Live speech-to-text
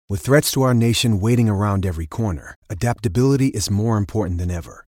With threats to our nation waiting around every corner, adaptability is more important than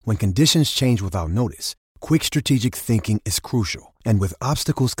ever. When conditions change without notice, quick strategic thinking is crucial. And with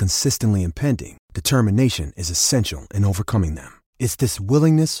obstacles consistently impending, determination is essential in overcoming them. It's this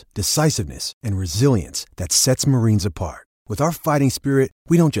willingness, decisiveness, and resilience that sets Marines apart. With our fighting spirit,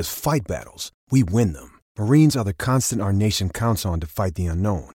 we don't just fight battles, we win them. Marines are the constant our nation counts on to fight the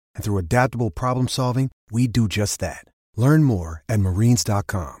unknown. And through adaptable problem solving, we do just that. Learn more at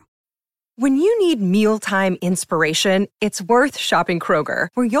marines.com. When you need mealtime inspiration, it's worth shopping Kroger,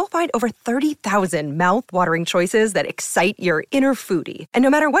 where you'll find over 30,000 mouth-watering choices that excite your inner foodie. And no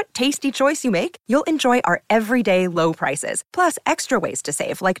matter what tasty choice you make, you'll enjoy our everyday low prices, plus extra ways to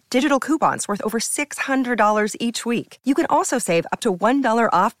save, like digital coupons worth over $600 each week. You can also save up to $1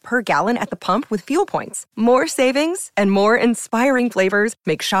 off per gallon at the pump with fuel points. More savings and more inspiring flavors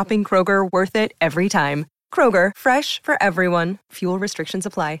make shopping Kroger worth it every time. Kroger, fresh for everyone. Fuel restrictions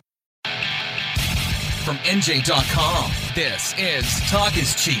apply. From NJ.com, this is Talk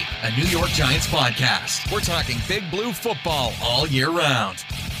is Cheap, a New York Giants podcast. We're talking Big Blue football all year round.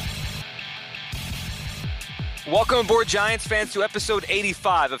 Welcome aboard, Giants fans, to episode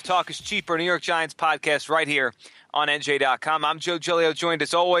 85 of Talk is Cheap, our New York Giants podcast right here on NJ.com. I'm Joe Giglio, joined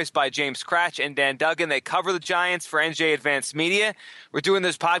as always by James Cratch and Dan Duggan. They cover the Giants for NJ Advanced Media. We're doing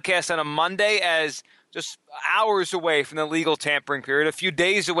this podcast on a Monday as just hours away from the legal tampering period, a few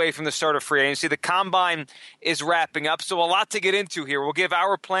days away from the start of free agency. The combine is wrapping up, so a lot to get into here. We'll give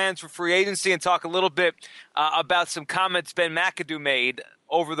our plans for free agency and talk a little bit about some comments Ben McAdoo made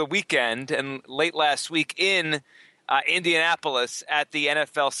over the weekend and late last week in Indianapolis at the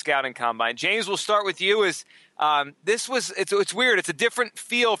NFL Scouting Combine. James, we'll start with you. It's weird. It's a different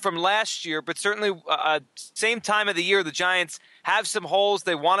feel from last year, but certainly same time of the year, the Giants have some holes.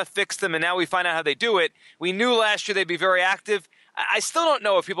 They want to fix them, and now we find out how they do it. We knew last year they'd be very active. I still don't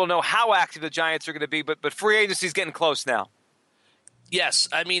know if people know how active the Giants are going to be, but free agency is getting close now. Yes,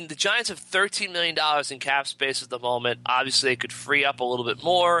 I mean, the Giants have $13 million in cap space at the moment. Obviously, they could free up a little bit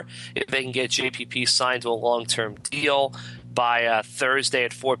more if they can get JPP signed to a long-term deal by Thursday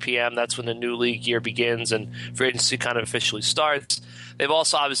at 4 p.m. That's when the new league year begins and free agency kind of officially starts. They've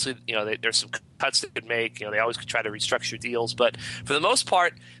also obviously, there's some cuts they could make. They always could try to restructure deals. But for the most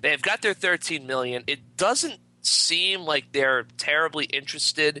part, they have got their $13 million. It doesn't seem like they're terribly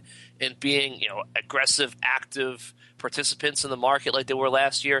interested in being, aggressive, active participants in the market like they were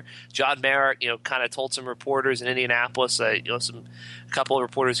last year. John Merrick, kind of told some reporters in Indianapolis, a couple of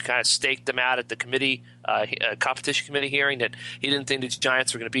reporters kind of staked them out at the committee, competition committee hearing that he didn't think the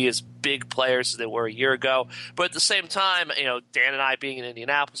Giants were going to be as big players as they were a year ago. But at the same time, Dan and I being in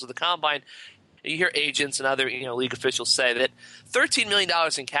Indianapolis at the Combine, you hear agents and other league officials say that $13 million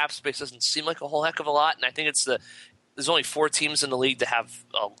in cap space doesn't seem like a whole heck of a lot, and I think there's only 4 teams in the league that have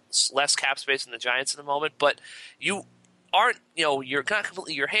less cap space than the Giants in the moment, but you aren't, you're not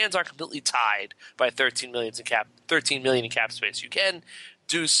completely, your hands aren't completely tied by 13 million in cap space. You can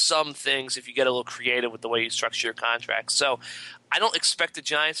do some things if you get a little creative with the way you structure your contract. So I don't expect the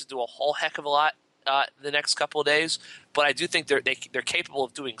Giants to do a whole heck of a lot the next couple of days, but I do think they're capable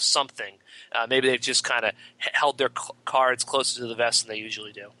of doing something. Maybe they've just kind of held their cards closer to the vest than they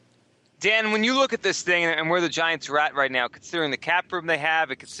usually do. Dan, when you look at this thing and where the Giants are at right now, considering the cap room they have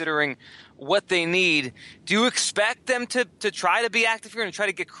and considering what they need, do you expect them to try to be active here and try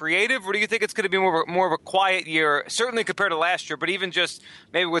to get creative, or do you think it's going to be more of a quiet year, certainly compared to last year, but even just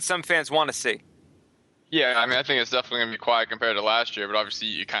maybe what some fans want to see? Yeah, I mean, I think it's definitely going to be quiet compared to last year, but obviously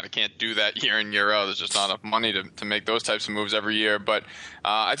you kind of can't do that year in, year out. There's just not enough money to make those types of moves every year. But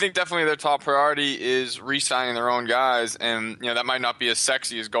I think definitely their top priority is re-signing their own guys, and that might not be as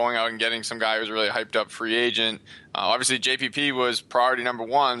sexy as going out and getting some guy who's really a hyped up free agent. Obviously, JPP was priority number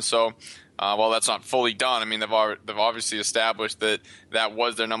one, so while that's not fully done, I mean, they've obviously established that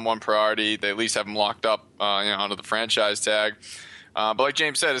was their number one priority. They at least have him locked up, under the franchise tag. But like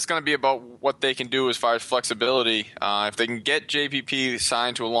James said, it's going to be about what they can do as far as flexibility. If they can get JPP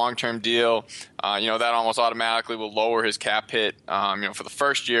signed to a long-term deal, that almost automatically will lower his cap hit, for the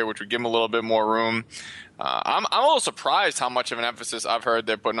first year, which would give him a little bit more room. I'm a little surprised how much of an emphasis I've heard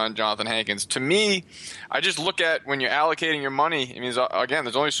they're putting on Jonathan Hankins. To me, I just look at when you're allocating your money, I mean, again,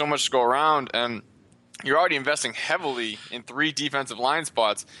 there's only so much to go around, and you're already investing heavily in 3 defensive line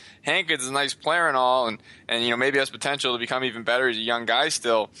spots. Hankins is a nice player and all, and maybe has potential to become even better. He's a young guy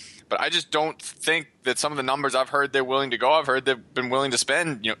still. But I just don't think that some of the numbers I've heard they're willing to go. I've heard they've been willing to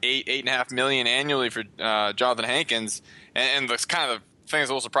spend $8.5 million annually for Jonathan Hankins, and the kind of thing that's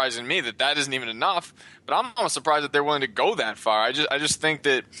a little surprising to me that isn't even enough. But I'm almost surprised that they're willing to go that far. I just think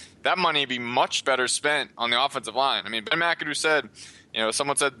that money would be much better spent on the offensive line. I mean, Ben McAdoo said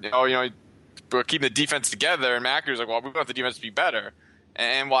someone said, we're keeping the defense together, and McAdoo's like, well, we want the defense to be better.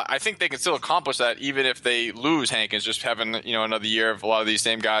 And while I think they can still accomplish that even if they lose Hankins, just having another year of a lot of these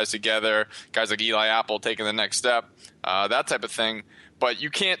same guys together, guys like Eli Apple taking the next step, that type of thing. But you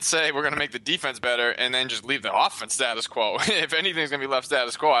can't say we're going to make the defense better and then just leave the offense status quo. If anything's going to be left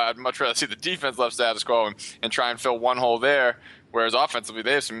status quo, I'd much rather see the defense left status quo and try and fill one hole there. Whereas offensively,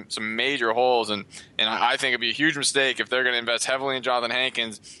 they have some major holes, and I think it'd be a huge mistake if they're going to invest heavily in Jonathan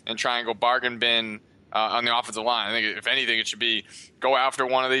Hankins and try and go bargain bin on the offensive line. I think if anything, it should be go after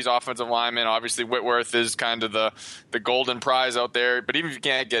one of these offensive linemen. Obviously, Whitworth is kind of the golden prize out there, but even if you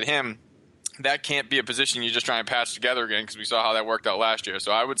can't get him, that can't be a position you just try and patch together again, because we saw how that worked out last year.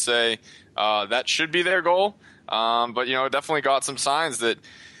 So I would say that should be their goal. But it definitely got some signs that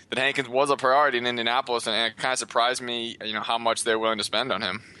Hankins was a priority in Indianapolis, and it kind of surprised me, how much they're willing to spend on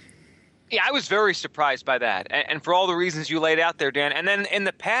him. Yeah, I was very surprised by that, and for all the reasons you laid out there, Dan. And then in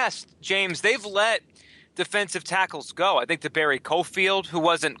the past, James, they've let defensive tackles go. I think to Barry Cofield, who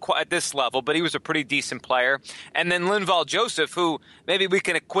wasn't quite at this level, but he was a pretty decent player. And then Linval Joseph, who maybe we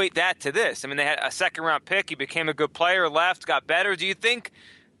can equate that to this. I mean, they had a second-round pick. He became a good player, left, got better. Do you think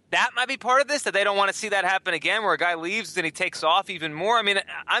that might be part of this, that they don't want to see that happen again, where a guy leaves and he takes off even more? I mean,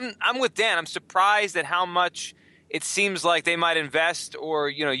 I'm with Dan. I'm surprised at how much it seems like they might invest or,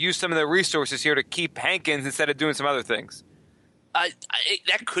 use some of their resources here to keep Hankins instead of doing some other things.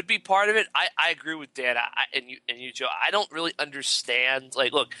 That could be part of it. I agree with Dan and you, Joe. I don't really understand.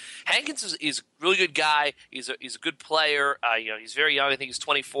 Like, look, Hankins is a really good guy. He's a good player. He's very young. I think he's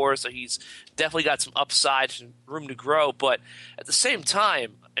 24, so he's definitely got some upside and room to grow. But at the same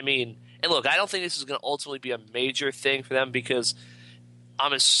time, I mean, and look, I don't think this is going to ultimately be a major thing for them, because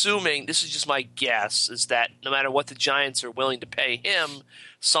I'm assuming, this is just my guess, is that no matter what the Giants are willing to pay him,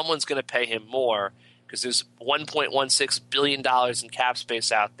 someone's going to pay him more. Because there's $1.16 billion in cap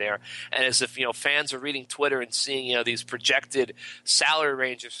space out there. And as if, fans are reading Twitter and seeing, these projected salary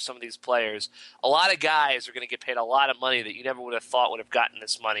ranges for some of these players, a lot of guys are going to get paid a lot of money that you never would have thought would have gotten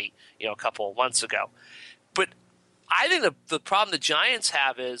this money, a couple of months ago. But I think the problem the Giants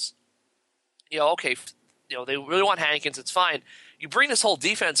have is, okay, they really want Hankins. It's fine. You bring this whole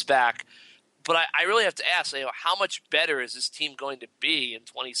defense back, but I really have to ask, how much better is this team going to be in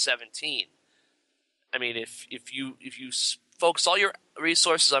 2017? I mean, if you focus all your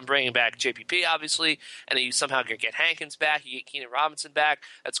resources on bringing back JPP, obviously, and then you somehow get Hankins back, you get Keenan Robinson back,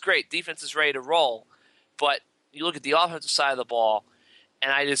 that's great. Defense is ready to roll. But you look at the offensive side of the ball, and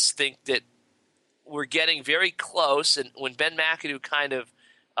I just think that we're getting very close. And when Ben McAdoo kind of,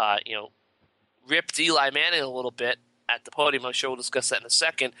 ripped Eli Manning a little bit at the podium, I'm sure we'll discuss that in a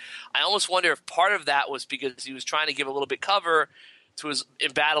second, I almost wonder if part of that was because he was trying to give a little bit cover to his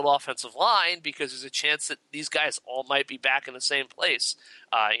embattled offensive line, because there's a chance that these guys all might be back in the same place,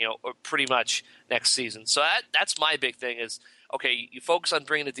 or pretty much next season. So that's my big thing is, okay, you focus on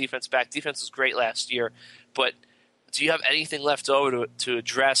bringing the defense back. Defense was great last year, but do you have anything left over to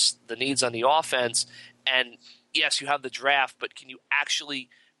address the needs on the offense? And yes, you have the draft, but can you actually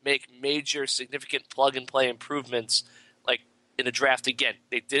make major, significant plug-and-play improvements like in the draft again?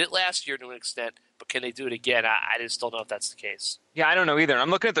 They did it last year to an extent, but can they do it again? I just don't know if that's the case. Yeah, I don't know either. I'm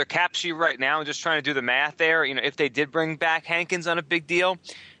looking at their cap sheet right now and just trying to do the math there. If they did bring back Hankins on a big deal,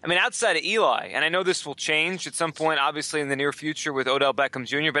 I mean, outside of Eli, and I know this will change at some point, obviously in the near future with Odell Beckham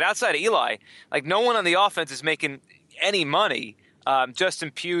Jr., but outside of Eli, like no one on the offense is making any money.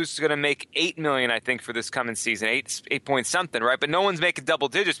 Justin Pugh's going to make $8 million, I think, for this coming season, 8 point something, right? But no one's making double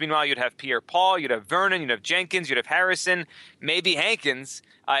digits. Meanwhile, you'd have Pierre-Paul, you'd have Vernon, you'd have Jenkins, you'd have Harrison, maybe Hankins,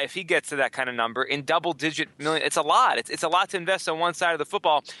 if he gets to that kind of number in double-digit million. It's a lot. It's a lot to invest on one side of the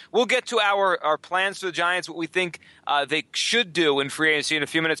football. We'll get to our plans for the Giants, what we think they should do in free agency in a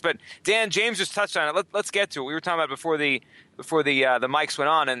few minutes. But Dan, James just touched on it. Let's get to it. We were talking about before the mics went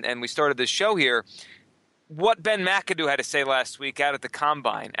on and we started this show here. What Ben McAdoo had to say last week out at the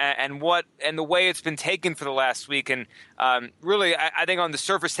Combine, and the way it's been taken for the last week, and really, I think on the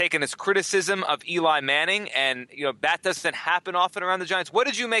surface taken as criticism of Eli Manning, and that doesn't happen often around the Giants. What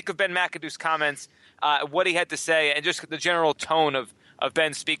did you make of Ben McAdoo's comments, what he had to say, and just the general tone of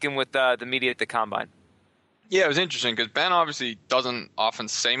Ben speaking with the media at the Combine? Yeah, it was interesting because Ben obviously doesn't often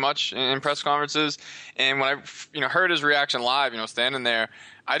say much in press conferences, and when I heard his reaction live, standing there,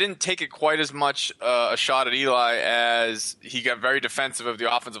 I didn't take it quite as much a shot at Eli as he got very defensive of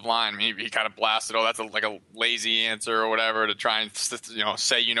the offensive line. I mean, he kind of blasted, "Oh, that's like a lazy answer or whatever," to try and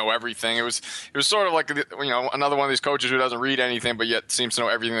say everything. It was sort of like another one of these coaches who doesn't read anything but yet seems to know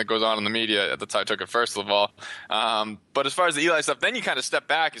everything that goes on in the media. At the time, I took it first of all. But as far as the Eli stuff, then you kind of step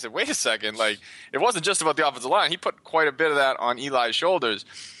back and said, "Wait a second! Like it wasn't just about the offensive line. He put quite a bit of that on Eli's shoulders."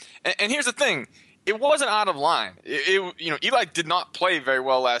 And here's the thing. It wasn't out of line. Eli did not play very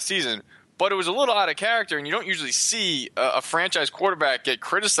well last season, but it was a little out of character, and you don't usually see a franchise quarterback get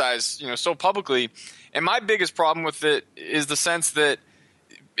criticized, so publicly. And my biggest problem with it is the sense that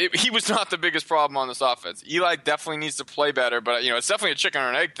he was not the biggest problem on this offense. Eli definitely needs to play better, but it's definitely a chicken or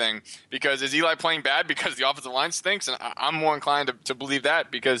an egg thing, because is Eli playing bad because the offensive line stinks? And I'm more inclined to believe that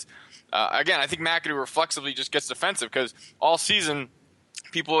because, again, I think McAdoo reflexively just gets defensive because all season –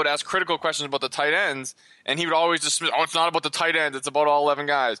 people would ask critical questions about the tight ends, and he would always dismiss, it's not about the tight ends, it's about all 11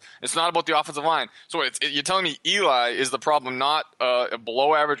 guys. It's not about the offensive line. So you're telling me Eli is the problem, not a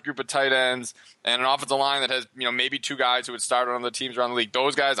below-average group of tight ends and an offensive line that has maybe 2 guys who would start on the teams around the league.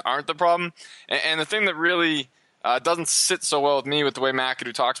 Those guys aren't the problem. And the thing that really doesn't sit so well with me with the way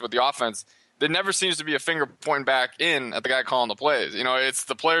McAdoo talks about the offense, there never seems to be a finger pointing back in at the guy calling the plays. It's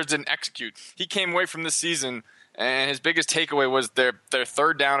the players didn't execute. He came away from this season – and his biggest takeaway was their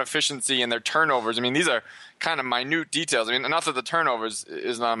third down efficiency and their turnovers. I mean, these are kind of minute details. I mean, not that the turnovers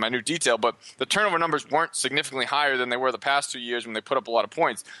is not a minute detail, but the turnover numbers weren't significantly higher than they were the past 2 years when they put up a lot of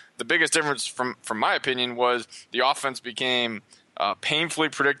points. The biggest difference, from my opinion, was the offense became painfully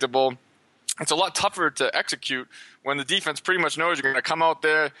predictable. It's a lot tougher to execute when the defense pretty much knows you're going to come out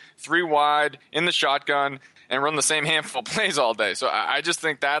there 3 wide in the shotgun and run the same handful of plays all day. So I just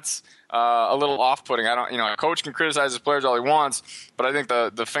think that's a little off-putting. A coach can criticize his players all he wants, but I think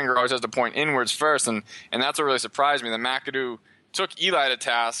the finger always has to point inwards first, and that's what really surprised me. That McAdoo took Eli to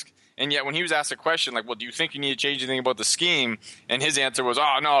task, and yet when he was asked a question like, "Well, do you think you need to change anything about the scheme?" and his answer was,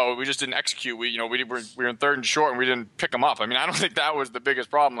 "Oh no, we just didn't execute. We were in third and short, and we didn't pick them up." I mean, I don't think that was the biggest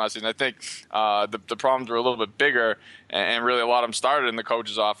problem last season. I think the problems were a little bit bigger, and really a lot of them started in the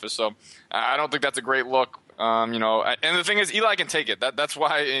coach's office. So I don't think that's a great look. And the thing is, Eli can take it. That's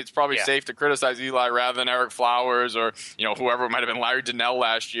why it's probably safe to criticize Eli rather than Eric Flowers or whoever it might have been, Larry Donnell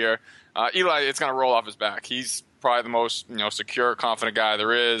last year. Eli, it's going to roll off his back. He's probably the most secure, confident guy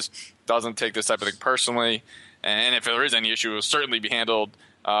there is. Doesn't take this type of thing personally, and if there is any issue, it will certainly be handled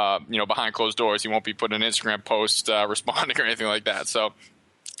behind closed doors. He won't be putting an Instagram post responding or anything like that. So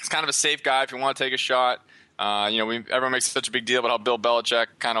it's kind of a safe guy if you want to take a shot. Everyone makes such a big deal about how Bill Belichick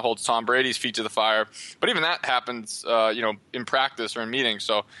kind of holds Tom Brady's feet to the fire. But even that happens, in practice or in meetings.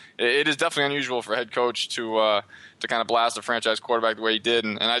 So it is definitely unusual for a head coach to kind of blast a franchise quarterback the way he did.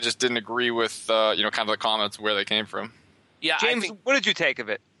 And I just didn't agree with, kind of the comments where they came from. Yeah, James, what did you take of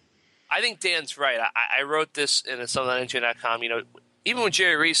it? I think Dan's right. I wrote this in something on NJ.com. Even when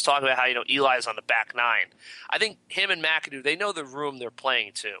Jerry Reese talked about how, Eli's on the back 9, I think him and McAdoo, they know the room they're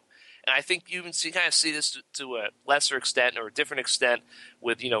playing to. And I think you can kind of see this to a lesser extent or a different extent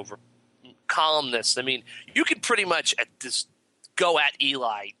with, columnists. I mean, you could pretty much go at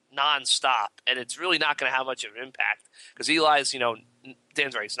Eli nonstop, and it's really not going to have much of an impact because Eli's,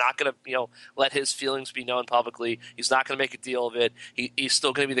 Dan's right. He's not going to, let his feelings be known publicly. He's not going to make a deal of it. He's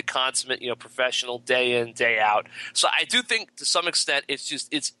still going to be the consummate, professional day in, day out. So I do think to some extent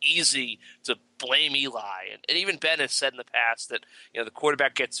it's easy to blame Eli. And even Ben has said in the past that, the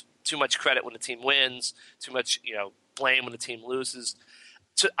quarterback gets too much credit when the team wins, too much, blame when the team loses.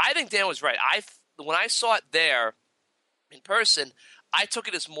 So I think Dan was right. When I saw it there in person, I took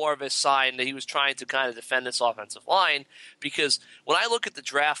it as more of a sign that he was trying to kind of defend this offensive line because when I look at the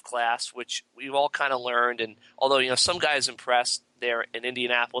draft class, which we've all kind of learned, and although, some guys impressed there in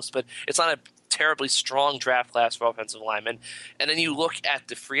Indianapolis, but it's not a terribly strong draft class for offensive linemen. And then you look at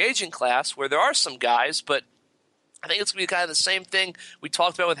the free agent class where there are some guys, but I think it's going to be kind of the same thing we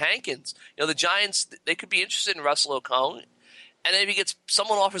talked about with Hankins. The Giants, they could be interested in Russell Okung. And then if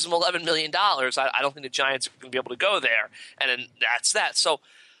someone offers him $11 million, I don't think the Giants are going to be able to go there. And then that's that. So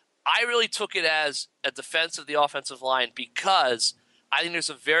I really took it as a defense of the offensive line because I think there's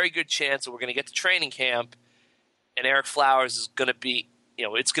a very good chance that we're going to get to training camp and Eric Flowers is going to be,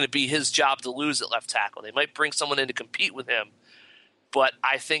 it's going to be his job to lose at left tackle. They might bring someone in to compete with him. But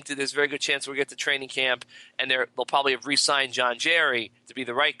I think that there's a very good chance we'll get to training camp and they'll probably have re-signed John Jerry to be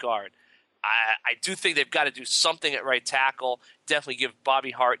the right guard. I do think they've got to do something at right tackle. Definitely give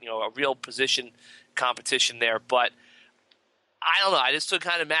Bobby Hart, a real position competition there. But I don't know. I just took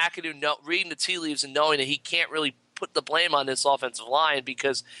kind of McAdoo reading the tea leaves and knowing that he can't really put the blame on this offensive line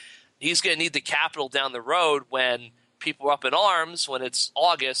because he's going to need the capital down the road when people are up in arms when it's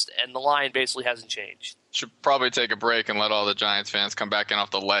August and the line basically hasn't changed. Should probably take a break and let all the Giants fans come back in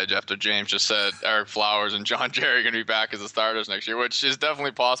off the ledge after James just said Eric Flowers and John Jerry are going to be back as the starters next year, which is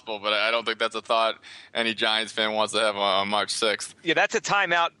definitely possible, but I don't think that's a thought any Giants fan wants to have on March 6th. Yeah, that's a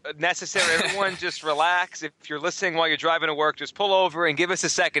timeout necessary. Everyone just relax. If you're listening while you're driving to work, just pull over and give us a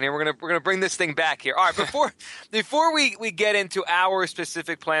second here. We're gonna bring this thing back here. All right, before we get into our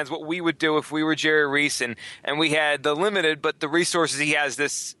specific plans, what we would do if we were Jerry Reese and we had the limited but the resources he has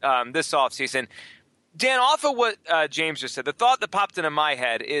this offseason. Dan, off of what James just said, the thought that popped into my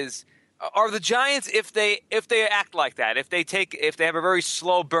head is: are the Giants, if they act like that, if they have a very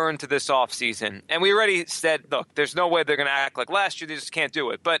slow burn to this offseason, and we already said, look, there's no way they're going to act like last year, they just can't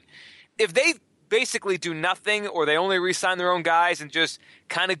do it. But if they basically do nothing, or they only re-sign their own guys and just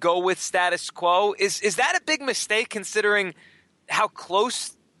kind of go with status quo, is that a big mistake considering how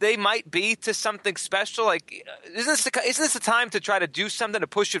close they might be to something special? Like, isn't this a time to try to do something to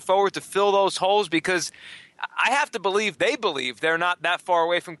push it forward to fill those holes? Because I have to believe they believe they're not that far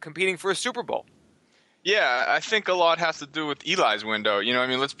away from competing for a Super Bowl. Yeah, I think a lot has to do with Eli's window.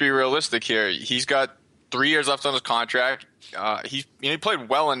 Let's be realistic here. He's got 3 years left on his contract. He played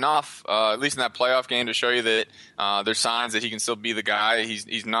well enough, at least in that playoff game, to show you that there's signs that he can still be the guy.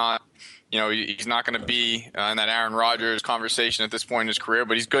 He's not. He's not going to be in that Aaron Rodgers conversation at this point in his career,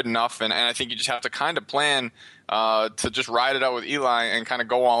 but he's good enough, and I think you just have to kind of plan to just ride it out with Eli and kind of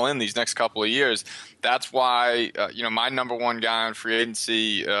go all in these next couple of years. That's why, my number one guy on free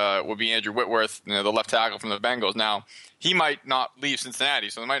agency would be Andrew Whitworth, the left tackle from the Bengals. Now, he might not leave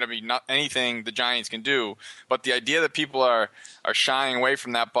Cincinnati, so there might not be anything the Giants can do. But the idea that people are shying away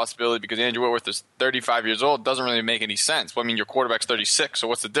from that possibility because Andrew Whitworth is 35 years old doesn't really make any sense. Well, your quarterback's 36, so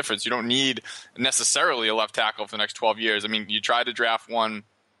what's the difference? You don't need necessarily a left tackle for the next 12 years. You tried to draft one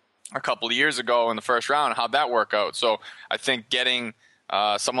a couple of years ago in the first round. How'd that work out? So I think getting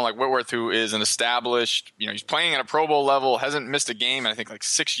someone like Whitworth, who is an established, he's playing at a Pro Bowl level, hasn't missed a game in I think like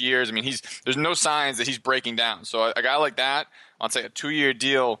 6 years. There's no signs that he's breaking down. So a guy like that on say a 2-year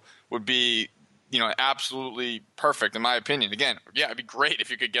deal would be, absolutely perfect in my opinion. Again, yeah, it'd be great if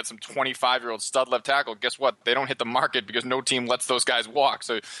you could get some 25-year-old stud left tackle. Guess what? They don't hit the market because no team lets those guys walk.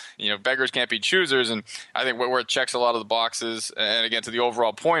 So, beggars can't be choosers. And I think Whitworth checks a lot of the boxes. And again, to the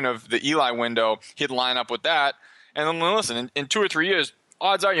overall point of the Eli window, he'd line up with that. And then listen, in 2 or 3 years,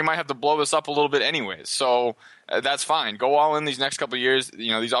 odds are you might have to blow this up a little bit anyways. So that's fine. Go all in these next couple of years.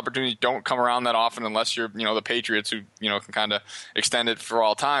 These opportunities don't come around that often unless you're, the Patriots who, can kind of extend it for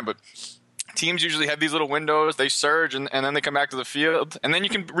all time. But teams usually have these little windows. They surge and then they come back to the field. And then you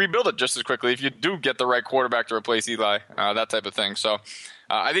can rebuild it just as quickly if you do get the right quarterback to replace Eli, that type of thing. So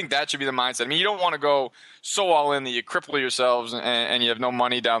I think that should be the mindset. You don't want to go so all in that you cripple yourselves and you have no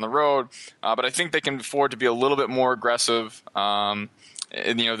money down the road. But I think they can afford to be a little bit more aggressive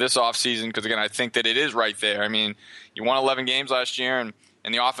this offseason, because, again, I think that it is right there. You won 11 games last year, and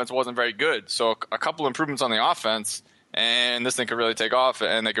the offense wasn't very good. So a couple improvements on the offense, and this thing could really take off,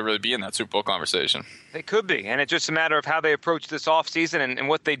 and they could really be in that Super Bowl conversation. They could be, and it's just a matter of how they approach this offseason and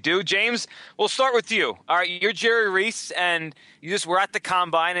what they do. James, we'll start with you. All right, you're Jerry Reese, and we're at the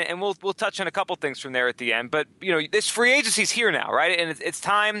Combine, and we'll touch on a couple things from there at the end. But, this free agency's here now, right? And it's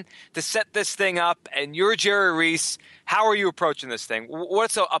time to set this thing up, and you're Jerry Reese. How are you approaching this thing?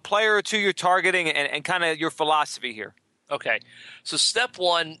 What's a player or two you're targeting and kind of your philosophy here? Okay, so step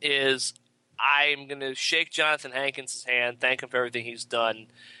one is I'm going to shake Jonathan Hankins' hand, thank him for everything he's done,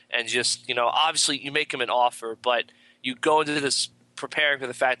 and just, obviously you make him an offer, but you go into this preparing for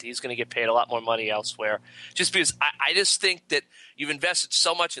the fact that he's going to get paid a lot more money elsewhere. Just because I just think that you've invested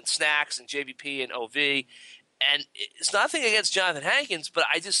so much in Snacks and JVP and OV, and it's nothing against Jonathan Hankins, but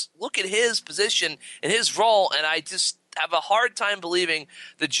I just look at his position and his role, and I just have a hard time believing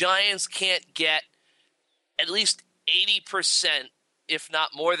the Giants can't get at least 80%, if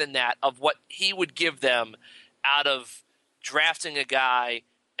not more than that, of what he would give them out of drafting a guy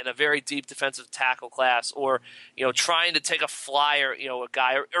in a very deep defensive tackle class, or trying to take a flyer, a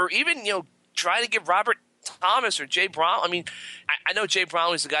guy, or even trying to give Robert Thomas or Jay Brown. I know Jay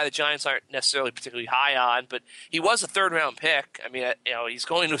Brown is the guy the Giants aren't necessarily particularly high on, but he was a third-round pick. He's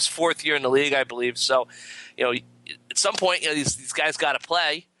going to his 4th year in the league, I believe. So, at some point, these guys got to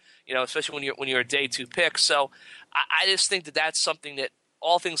play, especially when you're a day 2 pick. So, I just think that that's something that,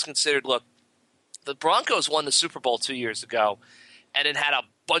 all things considered, look, the Broncos won the Super Bowl 2 years ago, and it had a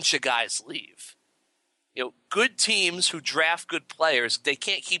bunch of guys leave. Good teams who draft good players, they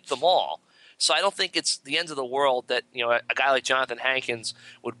can't keep them all. So I don't think it's the end of the world that a guy like Jonathan Hankins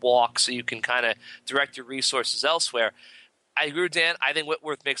would walk, so you can kind of direct your resources elsewhere. I agree with Dan. I think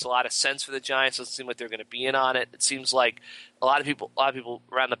Whitworth makes a lot of sense for the Giants. Doesn't seem like they're going to be in on it. It seems like a lot of people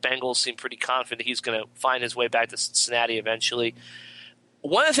around the Bengals seem pretty confident he's going to find his way back to Cincinnati eventually.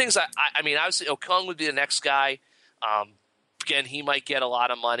 One of the things I mean, obviously Okung would be the next guy. Again, he might get a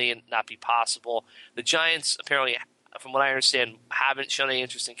lot of money and not be possible. The Giants apparently, from what I understand, haven't shown any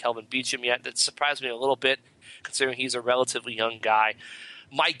interest in Kelvin Beachum yet. That surprised me a little bit, considering he's a relatively young guy.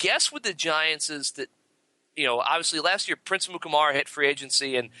 My guess with the Giants is that, obviously last year Prince Mukamara hit free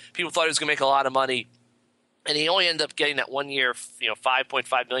agency and people thought he was going to make a lot of money, and he only ended up getting that 1 year,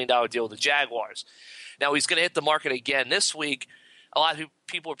 $5.5 million deal with the Jaguars. Now he's going to hit the market again this week. A lot of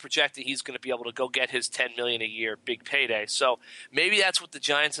people are projecting he's going to be able to go get his $10 million a year big payday. So maybe that's what the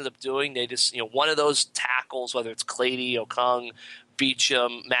Giants end up doing. They just, one of those tackles, whether it's Clady, Okung,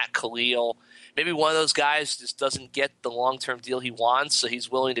 Beachum, Matt Khalil, maybe one of those guys just doesn't get the long-term deal he wants, so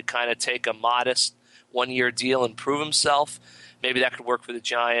he's willing to kind of take a modest one-year deal and prove himself. Maybe that could work for the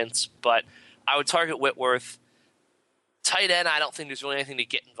Giants, but I would target Whitworth. Tight end, I don't think there's really anything to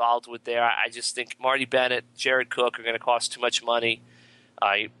get involved with there. I just think Marty Bennett, Jared Cook are going to cost too much money.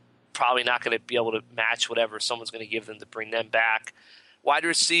 You're probably not going to be able to match whatever someone's going to give them to bring them back. Wide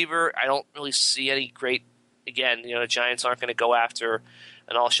receiver, I don't really see any great. Again, the Giants aren't going to go after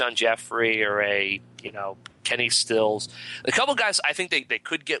an Alshon Jeffrey or a Kenny Stills. A couple guys I think they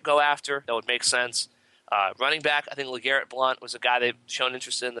could go after that would make sense. Running back, I think LeGarrette Blount was a guy they've shown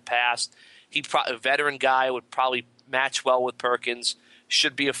interest in the past. A veteran guy would probably match well with Perkins,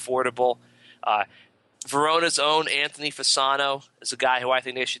 should be affordable. Verona's own Anthony Fasano is a guy who I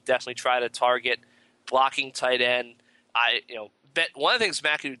think they should definitely try to target. Blocking tight end. One of the things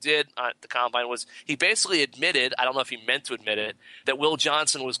McAdoo did at the Combine was he basically admitted, I don't know if he meant to admit it, that Will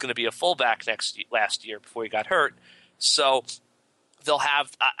Johnson was going to be a fullback last year before he got hurt. So they'll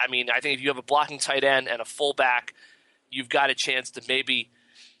have, I think if you have a blocking tight end and a fullback, you've got a chance to maybe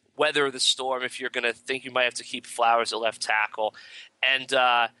weather the storm if you're going to think you might have to keep Flowers at left tackle. And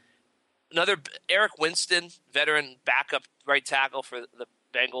another Eric Winston, veteran backup right tackle for the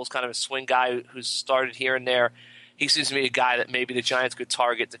Bengals, kind of a swing guy who's started here and there. He seems to be a guy that maybe the Giants could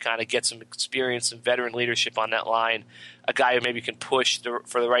target to kind of get some experience and veteran leadership on that line. A guy who maybe can push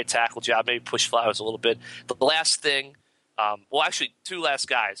for the right tackle job, maybe push Flowers a little bit. The last thing, two last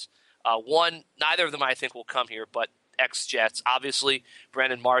guys. One, neither of them I think will come here, but ex-Jets. Obviously,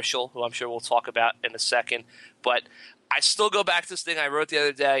 Brandon Marshall, who I'm sure we'll talk about in a second. But I still go back to this thing I wrote the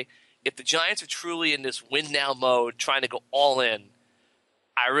other day. If the Giants are truly in this win-now mode, trying to go all in,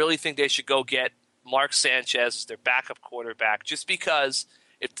 I really think they should go get Mark Sanchez as their backup quarterback, just because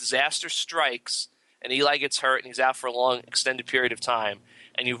if disaster strikes and Eli gets hurt and he's out for a long, extended period of time,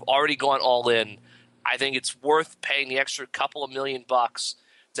 and you've already gone all in, I think it's worth paying the extra couple of $1 million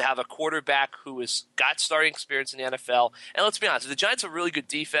to have a quarterback who has got starting experience in the NFL. And let's be honest, if the Giants have a really good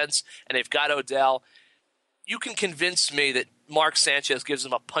defense and they've got Odell, you can convince me that Mark Sanchez gives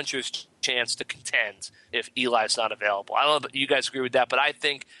them a puncher's chance to contend if Eli's not available. I don't know if you guys agree with that, but I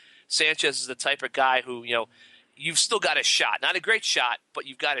think Sanchez is the type of guy who, you've still got a shot. Not a great shot, but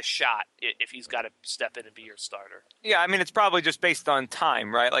you've got a shot if he's got to step in and be your starter. Yeah, it's probably just based on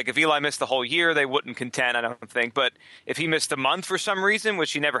time, right? Like if Eli missed the whole year, they wouldn't contend, I don't think. But if he missed a month for some reason,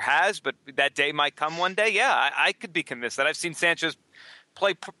 which he never has, but that day might come one day, yeah, I could be convinced that. I've seen Sanchez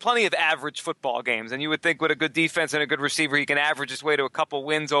play plenty of average football games, and you would think with a good defense and a good receiver, he can average his way to a couple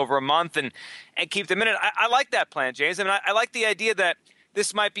wins over a month and keep them in it. I like that plan, James. I like the idea that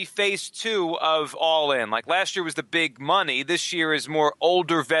this might be phase 2 of all in. Like last year was the big money. This year is more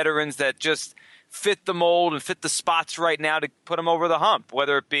older veterans that just fit the mold and fit the spots right now to put them over the hump,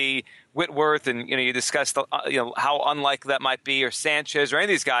 whether it be Whitworth and, you discussed, how unlikely that might be, or Sanchez or any of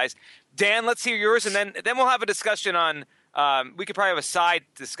these guys. Dan, let's hear yours, and then we'll have a discussion on we could probably have a side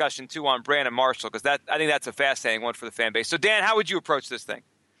discussion, too, on Brandon Marshall, because I think that's a fascinating one for the fan base. So, Dan, how would you approach this thing?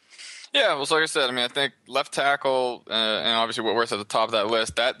 Yeah, well, so like I said, I think left tackle and obviously Whitworth at the top of that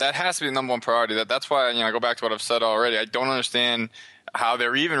list, that has to be the number one priority. That's why, I go back to what I've said already. I don't understand how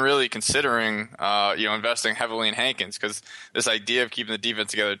they're even really considering, investing heavily in Hankins, because this idea of keeping the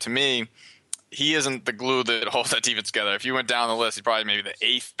defense together, to me, he isn't the glue that holds that defense together. If you went down the list, he's probably maybe the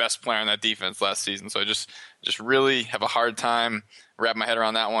 8th best player in that defense last season. So I just really have a hard time wrapping my head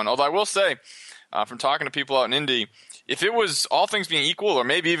around that one. Although I will say, from talking to people out in Indy, if it was all things being equal or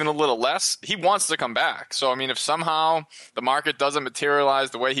maybe even a little less, he wants to come back. So, if somehow the market doesn't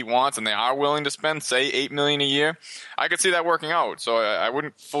materialize the way he wants and they are willing to spend, say, $8 million a year, I could see that working out. So I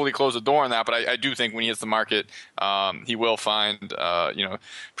wouldn't fully close the door on that, but I do think when he hits the market, he will find,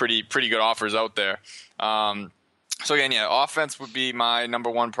 pretty good offers out there. So again, offense would be my number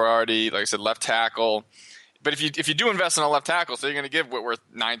one priority. Like I said, left tackle. But if you do invest in a left tackle, so you're going to give Whitworth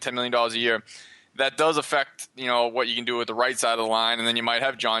 $9-10 million a year, that does affect what you can do with the right side of the line, and then you might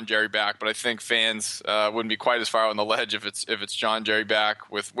have John Jerry back. But I think fans wouldn't be quite as far on the ledge if it's John Jerry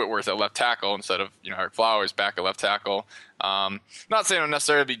back with Whitworth at left tackle instead of Eric Flowers back at left tackle. Not saying it'll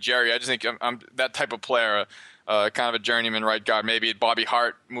necessarily be Jerry. I just think I'm that type of player, kind of a journeyman right guard. Maybe Bobby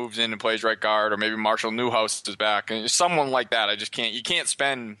Hart moves in and plays right guard, or maybe Marshall Newhouse is back, and someone like that. You can't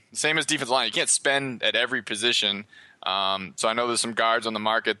spend, same as defensive line, you can't spend at every position. So I know there's some guards on the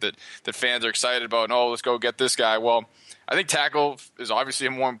market that fans are excited about. Oh, let's go get this guy. Well, I think tackle is obviously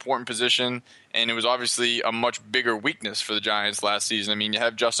a more important position, and it was obviously a much bigger weakness for the Giants last season. I mean, you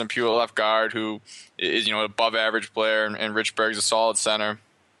have Justin Pugh at left guard, who is an above average player, and Rich Berg's a solid center.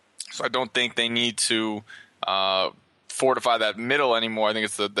 So I don't think they need to fortify that middle anymore. I think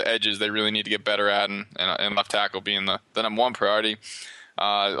it's the edges they really need to get better at, and left tackle being the number one priority.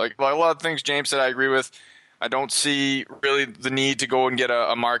 Like a lot of things James said, I agree with. I don't see really the need to go and get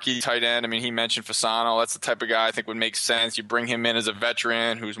a marquee tight end. I mean, he mentioned Fasano. That's the type of guy I think would make sense. You bring him in as a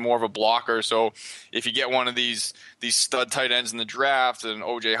veteran who's more of a blocker. So if you get one of these stud tight ends in the draft, and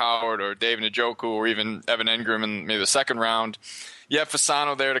O.J. Howard or David Njoku or even Evan Engram in maybe the second round, you have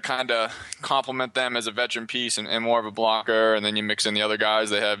Fasano there to kind of complement them as a veteran piece and more of a blocker, and then you mix in the other guys.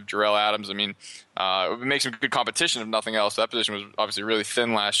 They have Jarrell Adams. I mean, it would make some good competition if nothing else. That position was obviously really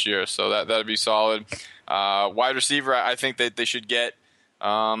thin last year, so that'd be solid. Wide receiver, I think that they should get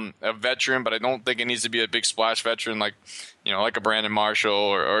a veteran, but I don't think it needs to be a big splash veteran like a Brandon Marshall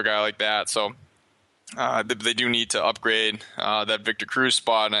or a guy like that. So they do need to upgrade that Victor Cruz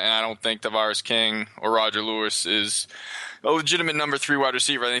spot, and I don't think Tavares King or Roger Lewis is a legitimate number 3 wide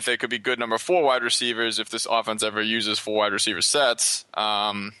receiver. I think they could be good number 4 wide receivers if this offense ever uses 4 wide receiver sets.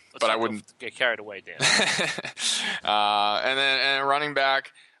 But I wouldn't get carried away, Dan. and running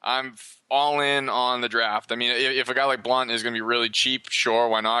back, I'm all in on the draft. I mean, if a guy like Blunt is going to be really cheap, sure,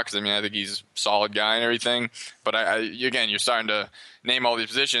 why not? Because I think he's a solid guy and everything. But again, you're starting to name all these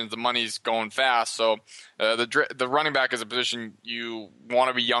positions. The money's going fast, so the running back is a position you want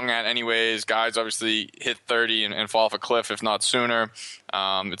to be young at, anyways. Guys obviously hit 30 and fall off a cliff, if not sooner.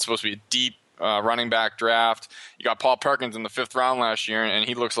 It's supposed to be a deep running back draft. You got Paul Perkins in the 5th round last year, and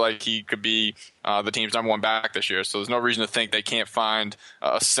he looks like he could be the team's number 1 back this year. So there's no reason to think they can't find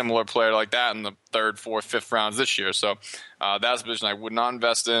a similar player like that in the 3rd, 4th, 5th rounds this year. So that's a position I would not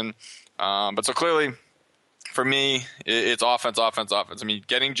invest in. But so clearly, for me, it's offense. I mean,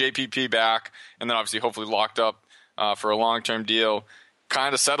 getting JPP back and then obviously hopefully locked up for a long-term deal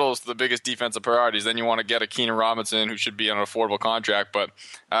kind of settles the biggest defensive priorities. Then you want to get a Keenan Robinson who should be on an affordable contract. But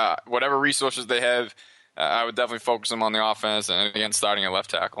whatever resources they have, I would definitely focus them on the offense and, again, starting at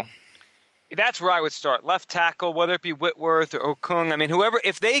left tackle. That's where I would start. Left tackle, whether it be Whitworth or Okung. I mean, whoever,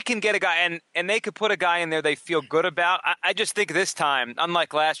 if they can get a guy and they could put a guy in there they feel good about, I just think this time,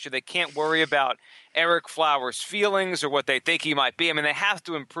 unlike last year, they can't worry about Eric Flowers' feelings or what they think he might be. I mean, they have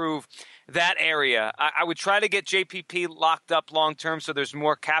to improve that area. I would try to get JPP locked up long-term so there's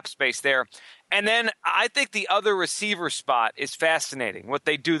more cap space there. And then I think the other receiver spot is fascinating, what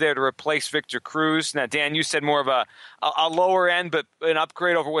they do there to replace Victor Cruz. Now, Dan, you said more of a lower end, but an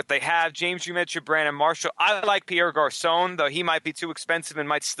upgrade over what they have. James, you mentioned Brandon Marshall. I like Pierre Garçon, though he might be too expensive and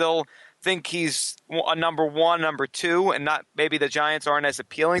might still think he's a number 1, number 2, and not maybe the Giants aren't as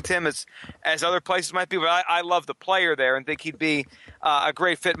appealing to him as other places might be. But I love the player there and think he'd be a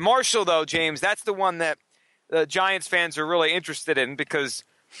great fit. Marshall, though, James, that's the one that the Giants fans are really interested in because,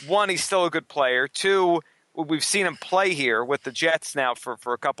 1, he's still a good player. 2, we've seen him play here with the Jets now for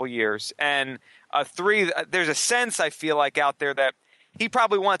a couple years. And 3, there's a sense I feel like out there that he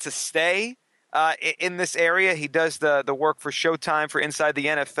probably wants to stay in this area. He does the work for Showtime for Inside the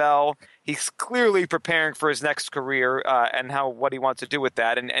NFL. He's clearly preparing for his next career and what he wants to do with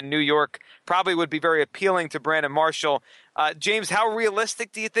that. And New York probably would be very appealing to Brandon Marshall. James, how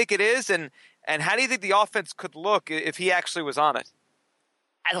realistic do you think it is? And how do you think the offense could look if he actually was on it?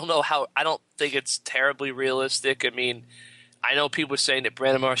 I don't know I don't think it's terribly realistic. I mean, I know people are saying that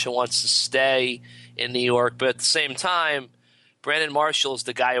Brandon Marshall wants to stay in New York, but at the same time, Brandon Marshall is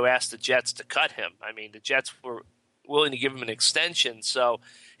the guy who asked the Jets to cut him. I mean, the Jets were willing to give him an extension. So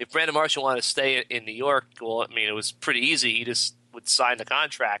if Brandon Marshall wanted to stay in New York, well, I mean, it was pretty easy. He just would sign the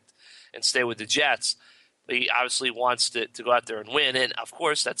contract and stay with the Jets. But he obviously wants to go out there and win, and, of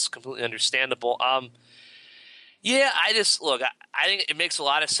course, that's completely understandable. I think it makes a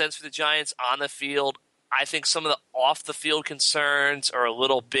lot of sense for the Giants on the field. I think some of the off-the-field concerns are a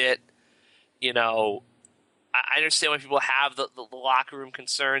little bit, I understand when people have the locker room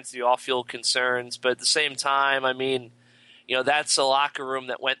concerns, the off-field concerns, but at the same time, I mean, that's a locker room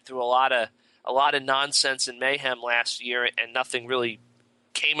that went through a lot of a lot of nonsense and mayhem last year, and nothing really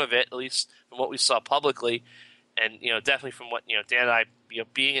came of it, at least from what we saw publicly. And, definitely from what, Dan and I,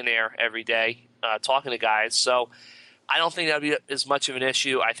 being in there every day, talking to guys. So I don't think that would be as much of an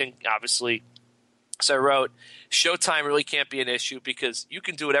issue. I think, obviously, as I wrote, Showtime really can't be an issue because you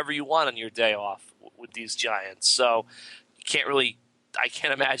can do whatever you want on your day off with these Giants. So you can't really – I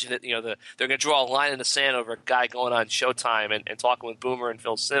can't imagine that, they're going to draw a line in the sand over a guy going on Showtime and talking with Boomer and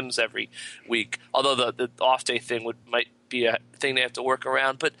Phil Simms every week, although the off-day thing might be a thing they have to work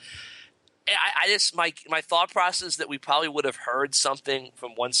around. But I just my thought process is that we probably would have heard something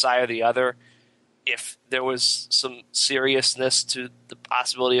from one side or the other if there was some seriousness to the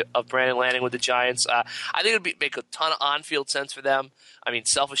possibility of Brandon landing with the Giants. I think it would make a ton of on-field sense for them. I mean,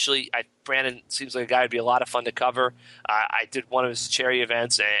 selfishly, Brandon seems like a guy who'd be a lot of fun to cover. I did one of his charity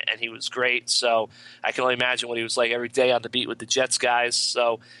events, and he was great. So I can only imagine what he was like every day on the beat with the Jets guys.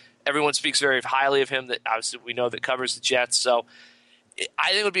 So everyone speaks very highly of him. That obviously we know that covers the Jets. So I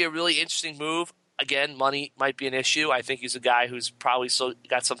think it would be a really interesting move. Again, money might be an issue. I think he's a guy who's probably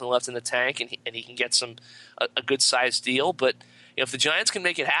got something left in the tank, and he can get a good-sized deal. But if the Giants can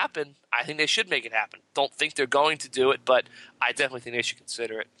make it happen, I think they should make it happen. Don't think they're going to do it, but I definitely think they should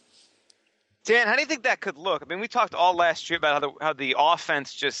consider it. Dan, how do you think that could look? I mean, we talked all last year about how the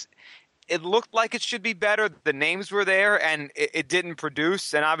offense just – it looked like it should be better. The names were there, and it didn't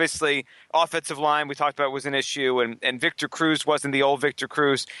produce. And obviously, offensive line we talked about was an issue, and Victor Cruz wasn't the old Victor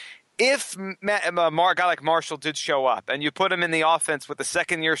Cruz. If a guy like Marshall did show up and you put him in the offense with the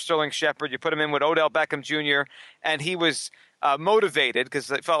second-year Sterling Shepard, you put him in with Odell Beckham Jr., and he was motivated because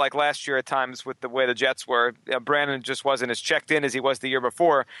it felt like last year at times with the way the Jets were, Brandon just wasn't as checked in as he was the year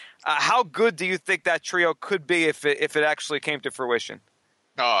before. How good do you think that trio could be if it actually came to fruition?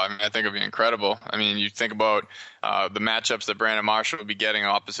 Oh, I mean, I think it'd be incredible. I mean, you think about the matchups that Brandon Marshall would be getting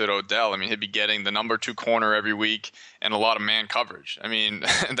opposite Odell. I mean, he'd be getting the number 2 corner every week and a lot of man coverage. I mean,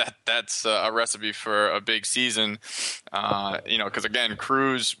 that's a recipe for a big season. Because again,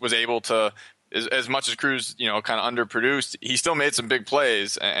 Cruz was able to. As much as Cruz, kind of underproduced, he still made some big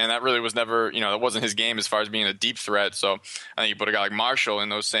plays, and that really was never, that wasn't his game as far as being a deep threat. So I think you put a guy like Marshall in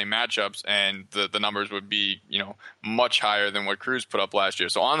those same matchups, and the numbers would be, much higher than what Cruz put up last year.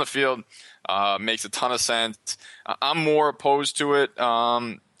 So on the field, makes a ton of sense. I'm more opposed to it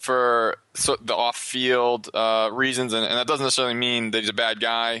for the off-field reasons, and that doesn't necessarily mean that he's a bad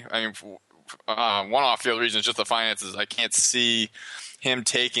guy. I mean, one off-field reason is just the finances. I can't see him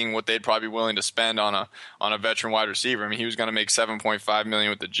taking what they'd probably be willing to spend on a veteran wide receiver. I mean, he was going to make $7.5 million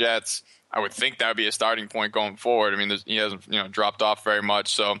with the Jets. I would think that would be a starting point going forward. I mean, he hasn't dropped off very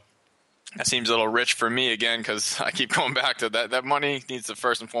much, so that seems a little rich for me again because I keep going back to that. That money needs to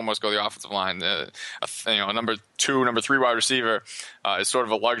first and foremost go to the offensive line. A number 2, number 3 wide receiver is sort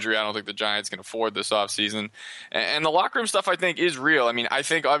of a luxury. I don't think the Giants can afford this offseason. And the locker room stuff I think is real. I mean, I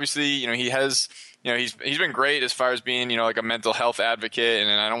think obviously he has. He's been great as far as being, like a mental health advocate,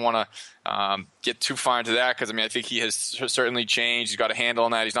 and I don't want to get too far into that because, I think he has certainly changed. He's got a handle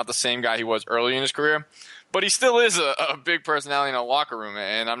on that. He's not the same guy he was early in his career, but he still is a big personality in a locker room.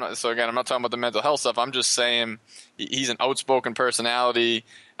 And I'm not talking about the mental health stuff. I'm just saying he's an outspoken personality.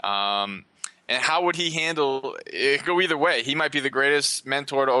 And how would he handle it? Could go either way. He might be the greatest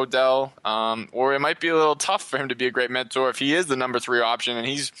mentor to Odell, or it might be a little tough for him to be a great mentor if he is the number 3 option and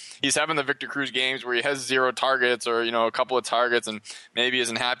he's having the Victor Cruz games where he has 0 targets or a couple of targets and maybe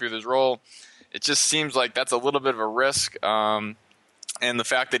isn't happy with his role. It just seems like that's a little bit of a risk. And the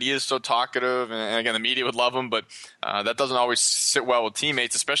fact that he is so talkative, and again, the media would love him, but that doesn't always sit well with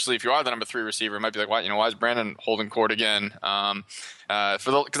teammates, especially if you are the number 3 receiver. It might be like, why is Brandon holding court again?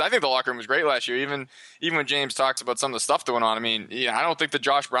 Because I think the locker room was great last year. Even when James talks about some of the stuff going on, I don't think the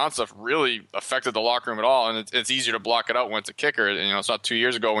Josh Brown stuff really affected the locker room at all. And it's easier to block it out when it's a kicker. It's not 2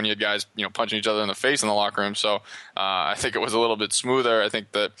 years ago when you had guys punching each other in the face in the locker room. So I think it was a little bit smoother. I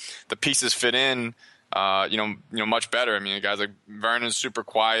think that the pieces fit in. Much better. Guys like Vernon's super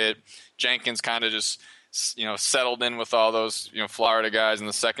quiet. Jenkins kind of just, settled in with all those, Florida guys in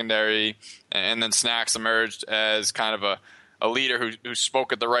the secondary. And then Snacks emerged as kind of a leader who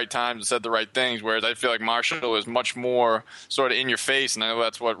spoke at the right times and said the right things, whereas I feel like Marshall is much more sort of in your face, and I know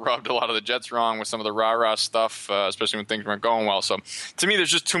that's what rubbed a lot of the Jets wrong with some of the rah-rah stuff, especially when things weren't going well. So to me,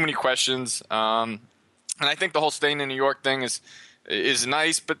 there's just too many questions. And I think the whole staying in New York thing is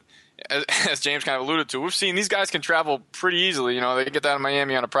nice, but as James kind of alluded to, we've seen these guys can travel pretty easily. They get down to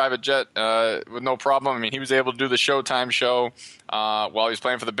Miami on a private jet with no problem. He was able to do the Showtime show while he was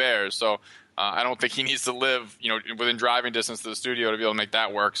playing for the Bears. So I don't think he needs to live, within driving distance to the studio to be able to make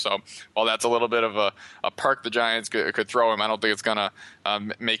that work. So while that's a little bit of a perk the Giants could throw him, I don't think it's going to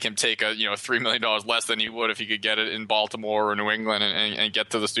make him take $3 million less than he would if he could get it in Baltimore or New England and get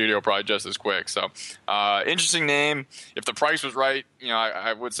to the studio probably just as quick. So interesting name. If the price was right,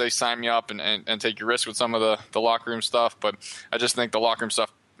 I would say sign me up and take your risk with some of the locker room stuff. But I just think the locker room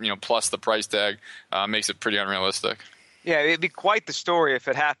stuff, plus the price tag makes it pretty unrealistic. Yeah, it'd be quite the story if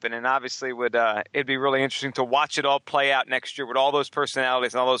it happened, and obviously it'd be really interesting to watch it all play out next year with all those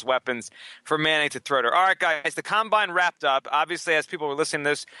personalities and all those weapons for Manning to throw to. All right, guys, the Combine wrapped up. Obviously, as people were listening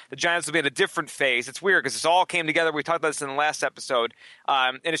to this, the Giants will be in a different phase. It's weird because this all came together. We talked about this in the last episode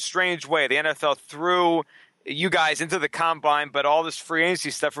in a strange way. The NFL threw you guys into the Combine, but all this free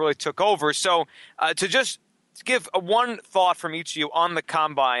agency stuff really took over. So to just give one thought from each of you on the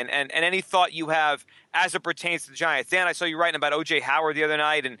Combine and any thought you have as it pertains to the Giants. Dan, I saw you writing about O.J. Howard the other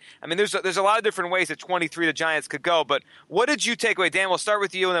night, and I mean, there's a lot of different ways at 23 the Giants could go, but what did you take away? Dan, we'll start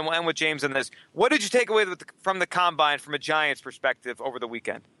with you, and then we'll end with James on this. What did you take away from the Combine from a Giants perspective over the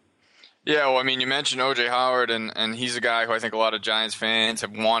weekend? Yeah, well, I mean, you mentioned O.J. Howard, and he's a guy who I think a lot of Giants fans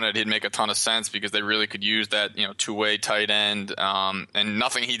have wanted. He'd make a ton of sense because they really could use that, two-way tight end. And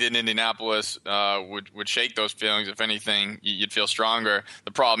nothing he did in Indianapolis would shake those feelings. If anything, you'd feel stronger.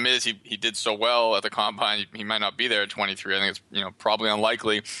 The problem is he did so well at the Combine, he might not be there at 23. I think it's probably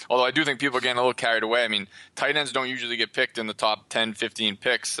unlikely. Although I do think people are getting a little carried away. I mean, tight ends don't usually get picked in the top 10, 15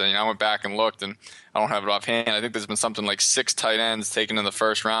 picks. I went back and looked, and I don't have it offhand. I think there's been something like 6 tight ends taken in the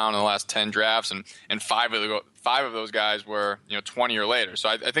first round in the last 10 drafts, and 5 of those guys were 20 or later. So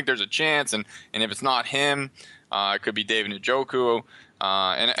I think there's a chance, and if it's not him, it could be David Njoku.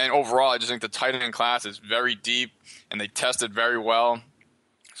 And overall, I just think the tight end class is very deep, and they tested very well.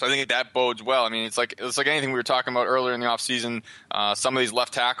 So I think that bodes well. I mean, it's like anything we were talking about earlier in the offseason. Some of these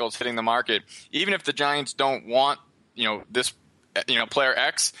left tackles hitting the market, even if the Giants don't want this player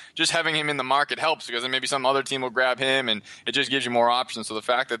X, just having him in the market helps because then maybe some other team will grab him, and it just gives you more options. So the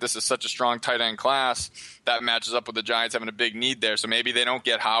fact that this is such a strong tight end class, that matches up with the Giants having a big need there. So maybe they don't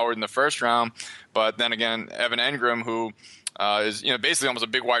get Howard in the first round, but then again, Evan Engram, who is basically almost a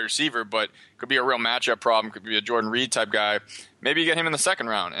big wide receiver, but could be a real matchup problem, could be a Jordan Reed type guy. Maybe you get him in the second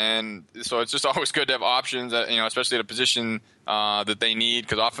round, and so it's just always good to have options, especially at a position that they need,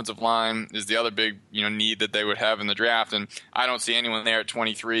 because offensive line is the other big need that they would have in the draft, and I don't see anyone there at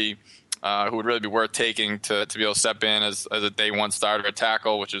 23 who would really be worth taking to be able to step in as a day one starter at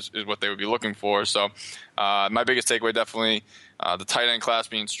tackle, which is what they would be looking for. So my biggest takeaway definitely the tight end class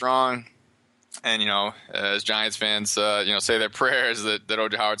being strong. And, as Giants fans, say their prayers that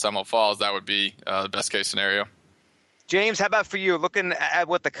O.J. Howard somehow falls, that would be the best case scenario. James, how about for you? Looking at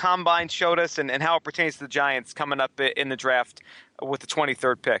what the Combine showed us and how it pertains to the Giants coming up in the draft with the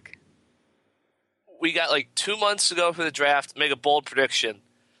 23rd pick. We got 2 months ago for the draft. Make a bold prediction.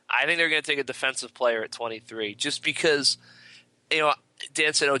 I think they're going to take a defensive player at 23 just because,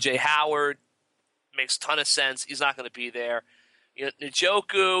 Dan said O.J. Howard makes a ton of sense. He's not going to be there.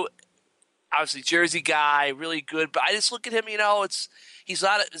 Njoku, obviously Jersey guy, really good. But I just look at him, he's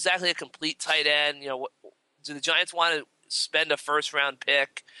not exactly a complete tight end. Do the Giants want to spend a first-round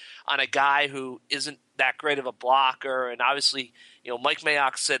pick on a guy who isn't that great of a blocker? And obviously, Mike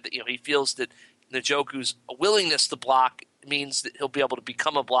Mayock said that he feels that Njoku's willingness to block means that he'll be able to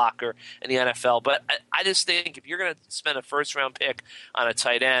become a blocker in the NFL. But I just think if you're going to spend a first-round pick on a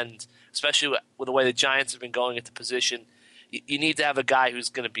tight end, especially with the way the Giants have been going at the position, you need to have a guy who's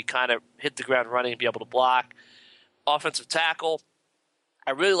going to be kind of hit the ground running and be able to block. Offensive tackle,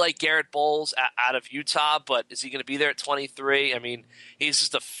 I really like Garrett Bowles out of Utah, but is he going to be there at 23? I mean, he's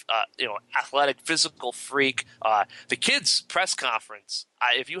just a athletic, physical freak. The kid's press conference,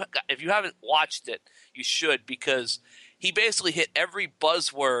 if you haven't watched it, you should, because he basically hit every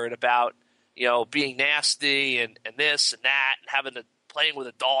buzzword about being nasty and this and that and playing with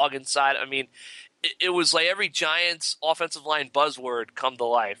a dog inside. I mean, it was like every Giants offensive line buzzword come to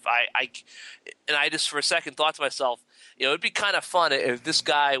life. I just for a second thought to myself, it'd be kind of fun if this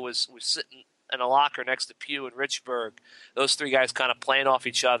guy was sitting in a locker next to Pugh and Richburg, those 3 guys kind of playing off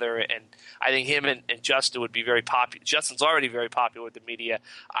each other, and I think him and Justin would be very popular. Justin's already very popular with the media.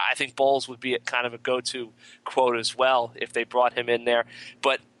 I think Bowles would be kind of a go-to quote as well if they brought him in there.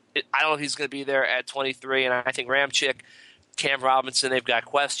 But I don't know if he's going to be there at 23, and I think Ramczyk, Cam Robinson, they've got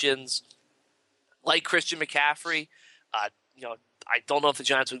questions. Like Christian McCaffrey, I don't know if the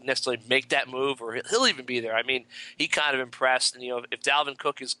Giants would necessarily make that move or he'll even be there. I mean, he kind of impressed. And, if Dalvin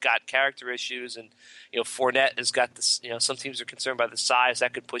Cook has got character issues and, Fournette has got this, some teams are concerned by the size,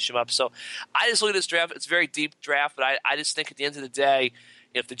 that could push him up. So I just look at this draft. It's a very deep draft, but I just think at the end of the day,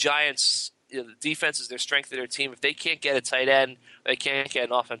 if the Giants the defense is their strength of their team. If they can't get a tight end, they can't get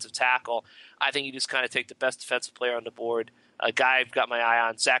an offensive tackle, I think you just kind of take the best defensive player on the board. A guy I've got my eye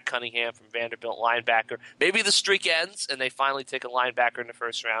on, Zach Cunningham from Vanderbilt, linebacker. Maybe the streak ends and they finally take a linebacker in the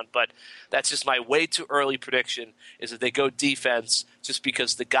first round, but that's just my way too early prediction is that they go defense just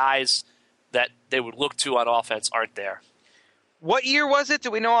because the guys that they would look to on offense aren't there. What year was it? Do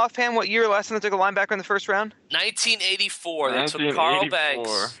we know offhand what year last time they took a linebacker in the first round? 1984. They took Carl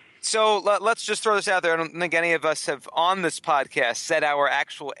Banks. So let's just throw this out there. I don't think any of us have on this podcast said our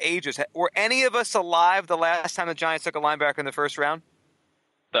actual ages. Were any of us alive the last time the Giants took a linebacker in the first round?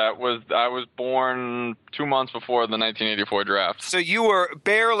 I was born 2 months before the 1984 draft. So you were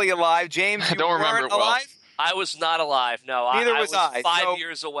barely alive, James. You I don't remember it well. alive? I was not alive. No, Neither I was was I. 5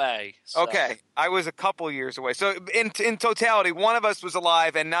 years away. So. Okay, I was a couple years away. So in totality, one of us was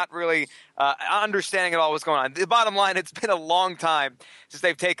alive and not really understanding at all what's going on. The bottom line, it's been a long time since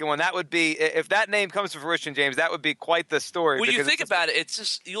they've taken one. That would be, if that name comes to fruition, James, that would be quite the story. When you think about it, it's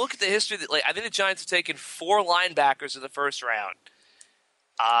just you look at the history. I think the Giants have taken 4 linebackers in the first round.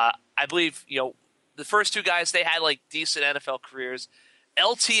 I believe the first 2 guys they had decent NFL careers.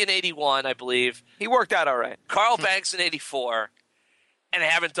 LT in 81, I believe. He worked out all right. Carl Banks in 84, and they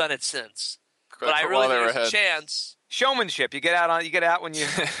haven't done it since. But I really think there's a chance. Showmanship. You get out when you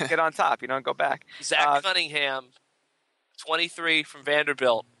get on top. You don't go back. Zach Cunningham, 23 from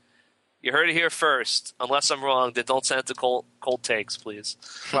Vanderbilt. You heard it here first. Unless I'm wrong, then don't send it to cold takes, please.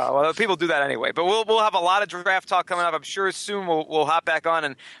 Well, people do that anyway. But we'll have a lot of draft talk coming up. I'm sure soon we'll hop back on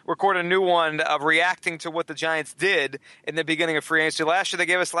and record a new one of reacting to what the Giants did in the beginning of free agency. Last year they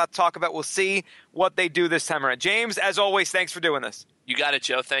gave us a lot to talk about. We'll see what they do this time around. James, as always, thanks for doing this. You got it,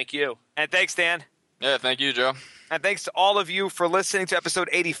 Joe. Thank you. And thanks, Dan. Yeah, thank you, Joe. And thanks to all of you for listening to episode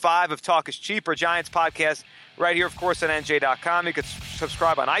 85 of Talk is Cheap, our Giants podcast, right here, of course, on NJ.com. You can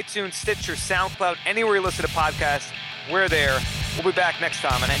subscribe on iTunes, Stitcher, SoundCloud, anywhere you listen to podcasts. We're there. We'll be back next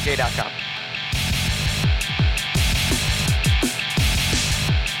time on NJ.com.